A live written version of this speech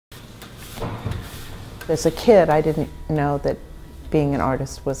As a kid, I didn't know that being an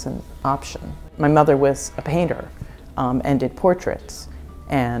artist was an option. My mother was a painter and did portraits,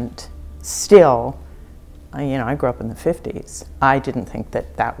 and still, I grew up in the 50s. I didn't think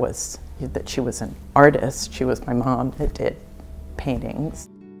that that she was an artist. She was my mom that did paintings.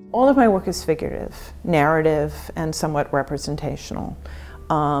 All of my work is figurative, narrative, and somewhat representational.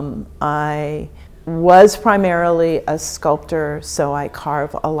 I was primarily a sculptor, so I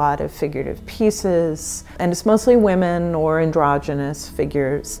carve a lot of figurative pieces, and it's mostly women or androgynous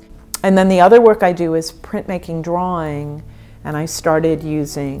figures. And then the other work I do is printmaking drawing, and I started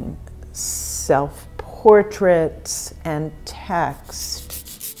using self-portraits and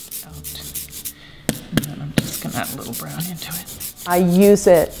text. And then I'm just gonna add a little brown into it. I use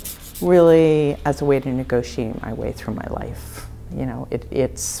it really as a way to negotiate my way through my life.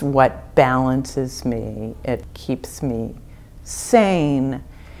 It's what balances me. It keeps me sane,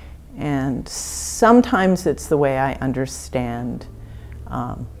 and sometimes it's the way I understand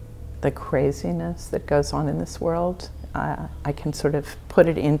the craziness that goes on in this world. I can sort of put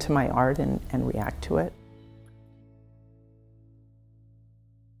it into my art and react to it.